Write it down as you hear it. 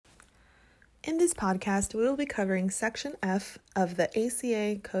In this podcast, we will be covering Section F of the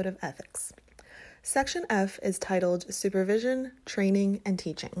ACA Code of Ethics. Section F is titled Supervision, Training, and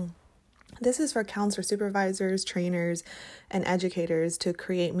Teaching. This is for counselor supervisors, trainers, and educators to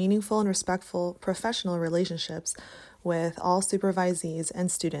create meaningful and respectful professional relationships with all supervisees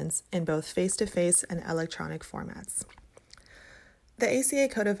and students in both face-to-face and electronic formats. The ACA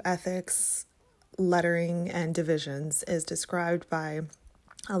Code of Ethics lettering and divisions is described by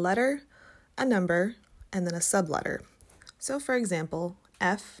a letter, a number, and then a subletter. So, for example,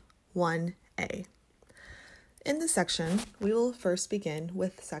 F1A. In this section, we will first begin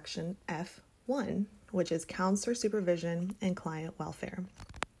with section F1, which is counselor supervision and client welfare.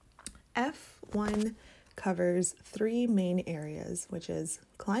 F1 covers three main areas, which is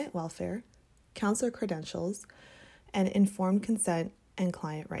client welfare, counselor credentials, and informed consent and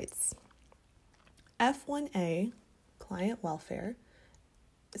client rights. F1A, client welfare,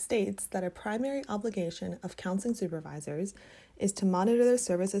 states that a primary obligation of counseling supervisors is to monitor the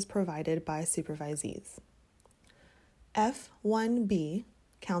services provided by supervisees. F1B,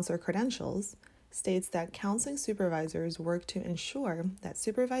 counselor credentials, states that counseling supervisors work to ensure that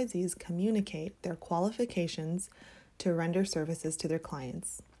supervisees communicate their qualifications to render services to their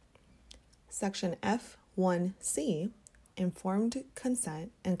clients. Section F1C, informed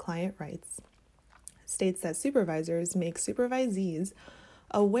consent and client rights, states that supervisors make supervisees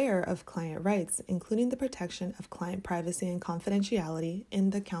aware of client rights, including the protection of client privacy and confidentiality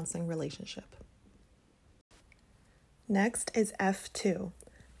in the counseling relationship. Next is F2,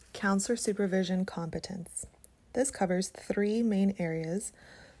 counselor supervision competence. This covers three main areas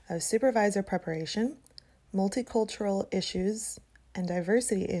of supervisor preparation, multicultural issues and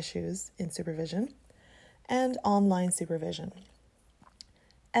diversity issues in supervision, and online supervision.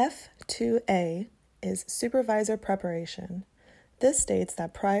 F2A is supervisor preparation. This states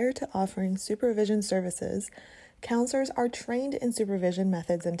that prior to offering supervision services, counselors are trained in supervision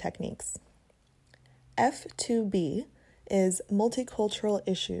methods and techniques. F2B is multicultural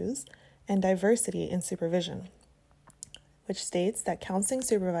issues and diversity in supervision, which states that counseling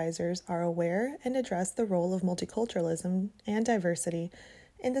supervisors are aware and address the role of multiculturalism and diversity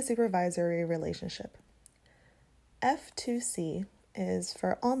in the supervisory relationship. F2C is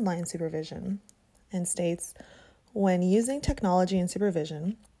for online supervision and states, when using technology in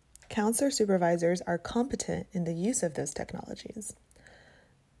supervision, counselor supervisors are competent in the use of those technologies.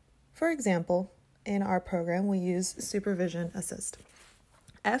 For example, in our program, we use Supervision Assist.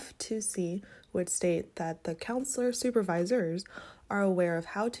 F2C would state that the counselor supervisors are aware of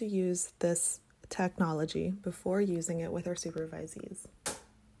how to use this technology before using it with our supervisees.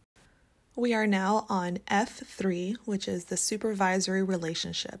 We are now on F3, which is the supervisory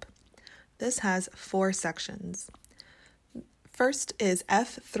relationship. This has 4 sections. First is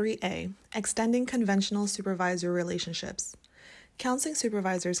F3A, extending conventional supervisory relationships. Counseling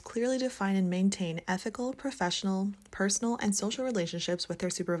supervisors clearly define and maintain ethical, professional, personal, and social relationships with their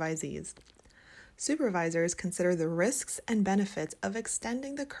supervisees. Supervisors consider the risks and benefits of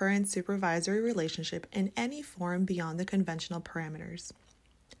extending the current supervisory relationship in any form beyond the conventional parameters.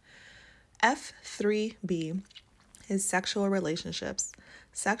 F3B is sexual relationships.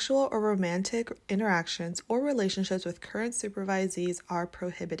 Sexual or romantic interactions or relationships with current supervisees are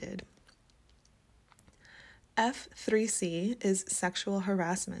prohibited. F3C is sexual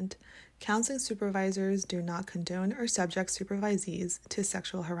harassment. Counseling supervisors do not condone or subject supervisees to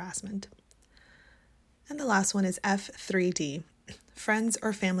sexual harassment. And the last one is F3D, friends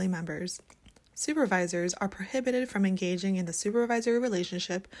or family members. Supervisors are prohibited from engaging in the supervisory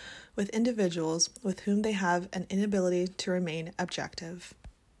relationship with individuals with whom they have an inability to remain objective.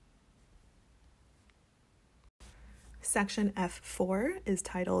 Section F4 is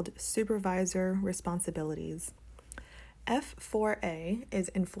titled Supervisor Responsibilities. F4A is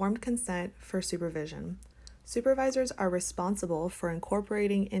informed consent for supervision. Supervisors are responsible for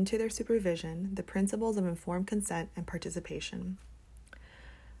incorporating into their supervision the principles of informed consent and participation.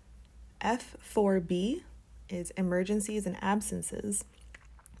 F4B is emergencies and absences.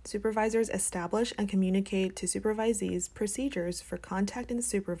 Supervisors establish and communicate to supervisees procedures for contacting the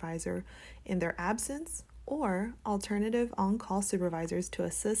supervisor in their absence or alternative on-call supervisors to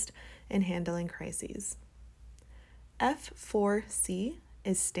assist in handling crises. F4C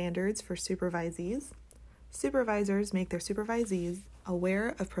is standards for supervisees. Supervisors make their supervisees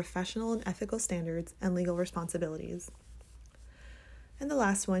aware of professional and ethical standards and legal responsibilities. And the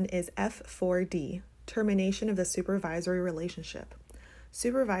last one is F4D, termination of the supervisory relationship.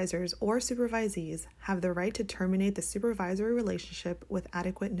 Supervisors or supervisees have the right to terminate the supervisory relationship with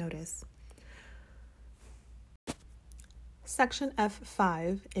adequate notice. Section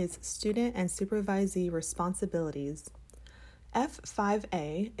F5 is Student and Supervisee Responsibilities.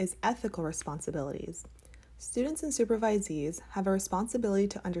 F5A is Ethical Responsibilities. Students and supervisees have a responsibility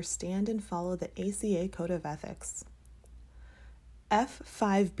to understand and follow the ACA Code of Ethics.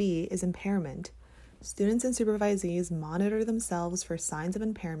 F5B is Impairment. Students and supervisees monitor themselves for signs of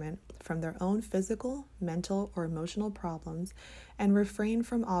impairment from their own physical, mental, or emotional problems and refrain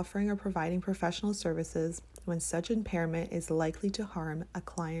from offering or providing professional services when such impairment is likely to harm a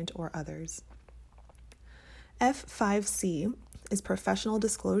client or others. F5C is Professional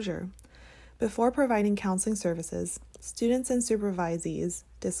Disclosure. Before providing counseling services, students and supervisees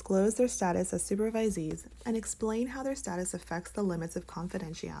disclose their status as supervisees and explain how their status affects the limits of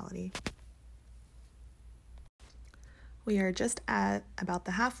confidentiality. We are just at about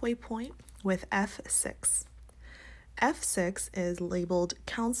the halfway point with F6. F6 is labeled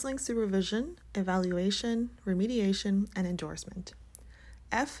Counseling Supervision, Evaluation, Remediation, and Endorsement.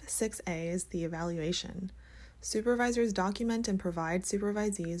 F6A is the Evaluation. Supervisors document and provide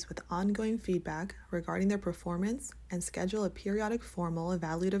supervisees with ongoing feedback regarding their performance and schedule a periodic formal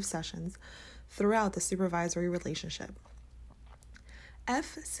evaluative sessions throughout the supervisory relationship.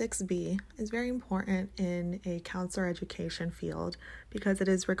 F6B is very important in a counselor education field because it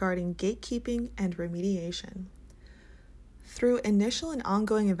is regarding gatekeeping and remediation. Through initial and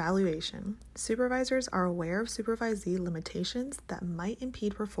ongoing evaluation, supervisors are aware of supervisee limitations that might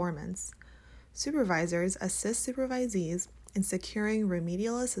impede performance. Supervisors assist supervisees in securing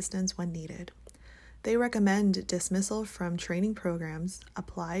remedial assistance when needed. They recommend dismissal from training programs,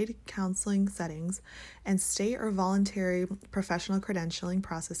 applied counseling settings, and state or voluntary professional credentialing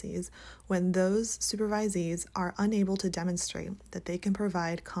processes when those supervisees are unable to demonstrate that they can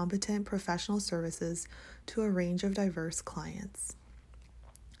provide competent professional services to a range of diverse clients.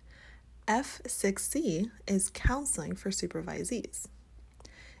 F6C is Counseling for Supervisees.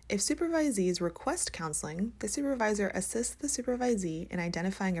 If supervisees request counseling, the supervisor assists the supervisee in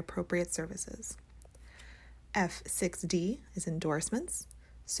identifying appropriate services. F6D is Endorsements.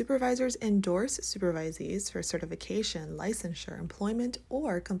 Supervisors endorse supervisees for certification, licensure, employment,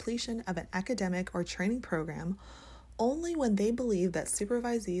 or completion of an academic or training program only when they believe that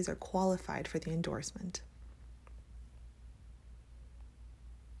supervisees are qualified for the endorsement.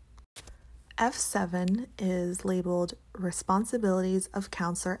 F7 is labeled Responsibilities of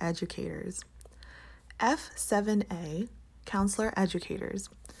Counselor Educators. F7A, Counselor Educators.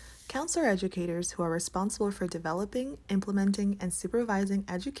 Counselor educators who are responsible for developing, implementing, and supervising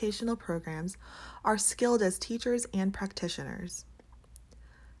educational programs are skilled as teachers and practitioners.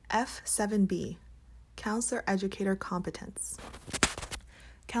 F7B, Counselor Educator Competence.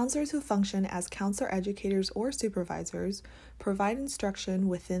 Counselors who function as counselor educators or supervisors provide instruction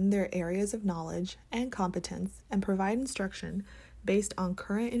within their areas of knowledge and competence and provide instruction based on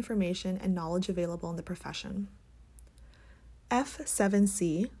current information and knowledge available in the profession.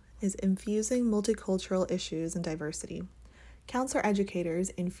 F7C is Infusing Multicultural Issues and Diversity. Counselor educators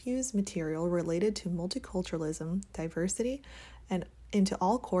infuse material related to multiculturalism, diversity, and into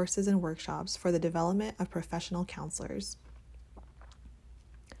all courses and workshops for the development of professional counselors.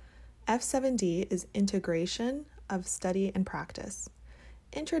 F7D is Integration of Study and Practice.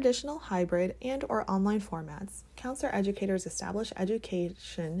 In traditional, hybrid, and or online formats, counselor educators establish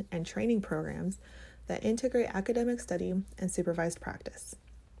education and training programs that integrate academic study and supervised practice.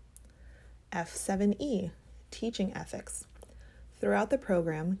 F7E, Teaching Ethics. Throughout the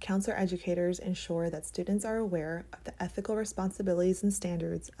program, counselor educators ensure that students are aware of the ethical responsibilities and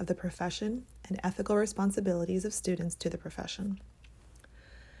standards of the profession and ethical responsibilities of students to the profession.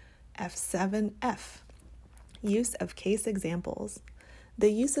 F7F, Use of Case Examples.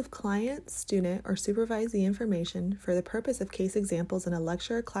 The use of client, student, or supervisee information for the purpose of case examples in a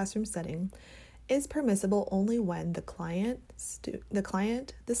lecture or classroom setting is permissible only when the client,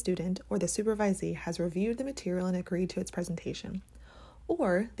 the student, or the supervisee has reviewed the material and agreed to its presentation,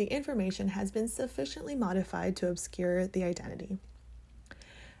 or the information has been sufficiently modified to obscure the identity.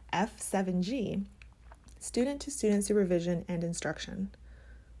 F7G, Student-to-student supervision and instruction.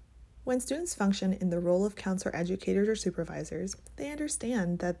 When students function in the role of counselor educators or supervisors, they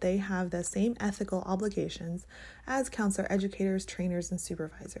understand that they have the same ethical obligations as counselor educators, trainers, and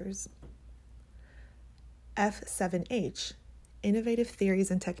supervisors. F7H, Innovative Theories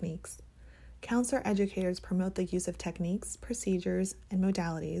and Techniques. Counselor educators promote the use of techniques, procedures, and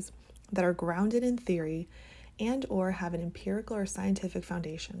modalities that are grounded in theory and or have an empirical or scientific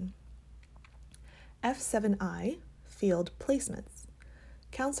foundation. F7I, Field Placements.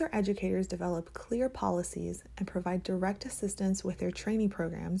 Counselor educators develop clear policies and provide direct assistance with their training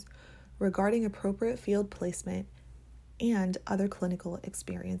programs regarding appropriate field placement and other clinical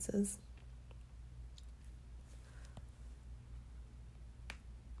experiences.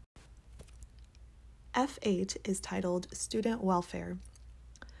 F8 is titled Student Welfare.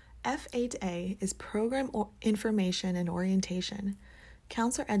 F8A is Program Information and Orientation.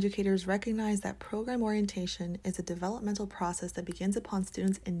 Counselor educators recognize that program orientation is a developmental process that begins upon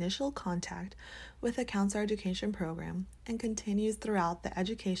students' initial contact with a counselor education program and continues throughout the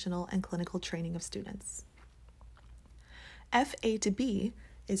educational and clinical training of students. F8B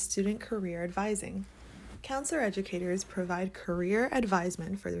is Student Career Advising. Counselor educators provide career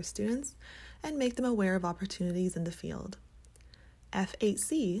advisement for their students and make them aware of opportunities in the field.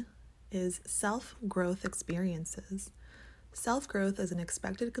 F8C is Self-Growth Experiences. Self-growth is an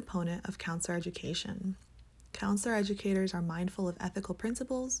expected component of counselor education. Counselor educators are mindful of ethical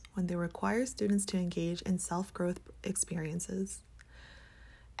principles when they require students to engage in self-growth experiences.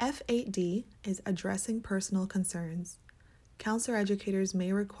 F8D is Addressing Personal Concerns. Counselor educators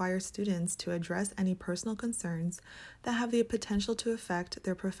may require students to address any personal concerns that have the potential to affect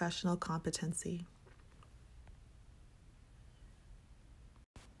their professional competency.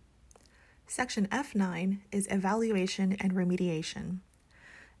 Section F9 is Evaluation and Remediation.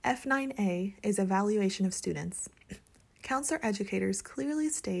 F9A is Evaluation of Students. Counselor educators clearly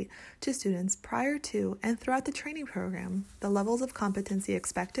state to students prior to and throughout the training program the levels of competency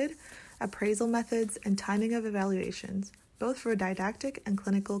expected, appraisal methods, and timing of evaluations, both for didactic and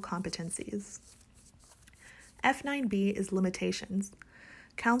clinical competencies. F9B is Limitations.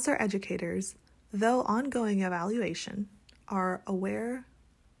 Counselor educators, though ongoing evaluation, are aware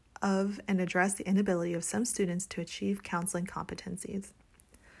of and address the inability of some students to achieve counseling competencies.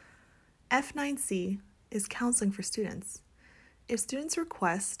 F9C is Counseling for Students. If students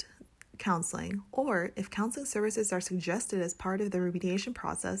request counseling, or if counseling services are suggested as part of the remediation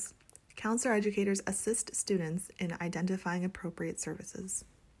process, counselor educators assist students in identifying appropriate services.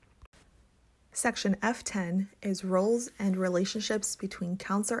 Section F10 is Roles and Relationships between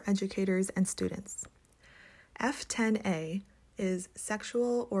counselor educators and students. F10A is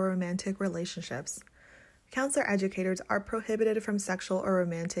Sexual or Romantic Relationships. Counselor educators are prohibited from sexual or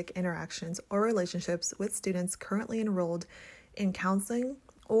romantic interactions or relationships with students currently enrolled in counseling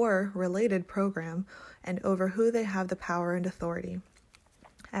or related program and over who they have the power and authority.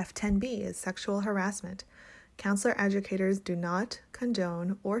 F10B is Sexual Harassment. Counselor educators do not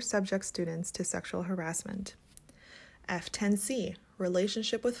condone or subject students to sexual harassment. F10C,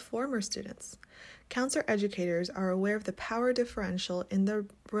 Relationship with Former Students. Counselor educators are aware of the power differential in the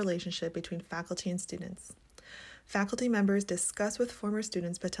relationship between faculty and students. Faculty members discuss with former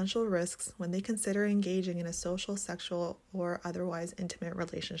students potential risks when they consider engaging in a social, sexual, or otherwise intimate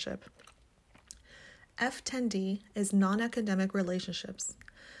relationship. F10D is Non-Academic Relationships.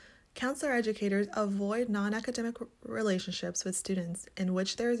 Counselor educators avoid non-academic relationships with students in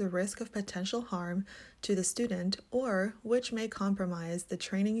which there is a risk of potential harm to the student or which may compromise the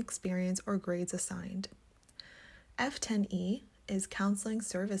training experience or grades assigned. F10E is Counseling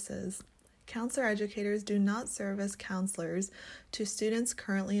Services. Counselor educators do not serve as counselors to students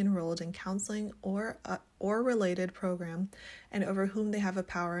currently enrolled in counseling or related program and over whom they have a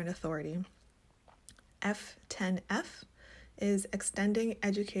power and authority. F10F is Extending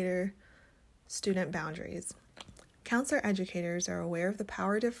Educator-Student Boundaries. Counselor educators are aware of the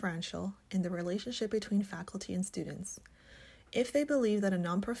power differential in the relationship between faculty and students. If they believe that a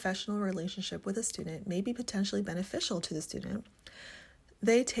non-professional relationship with a student may be potentially beneficial to the student,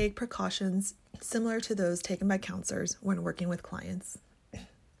 they take precautions similar to those taken by counselors when working with clients.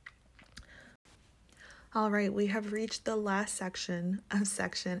 All right, we have reached the last section of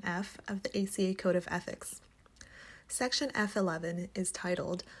Section F of the ACA Code of Ethics. Section F11 is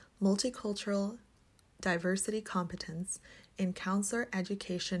titled Multicultural Diversity Competence in Counselor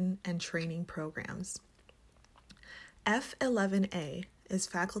Education and Training Programs. F11A is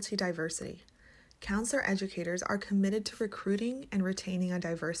Faculty Diversity. Counselor educators are committed to recruiting and retaining a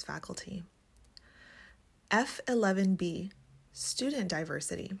diverse faculty. F11B, Student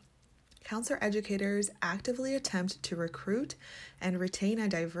Diversity. Counselor educators actively attempt to recruit and retain a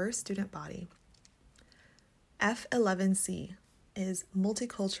diverse student body. F11C is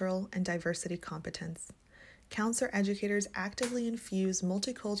Multicultural and Diversity Competence. Counselor educators actively infuse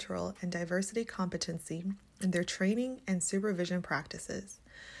multicultural and diversity competency in their training and supervision practices.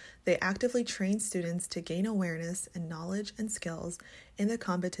 They actively train students to gain awareness and knowledge and skills in the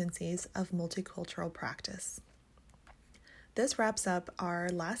competencies of multicultural practice. This wraps up our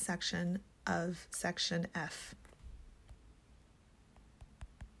last section of Section F.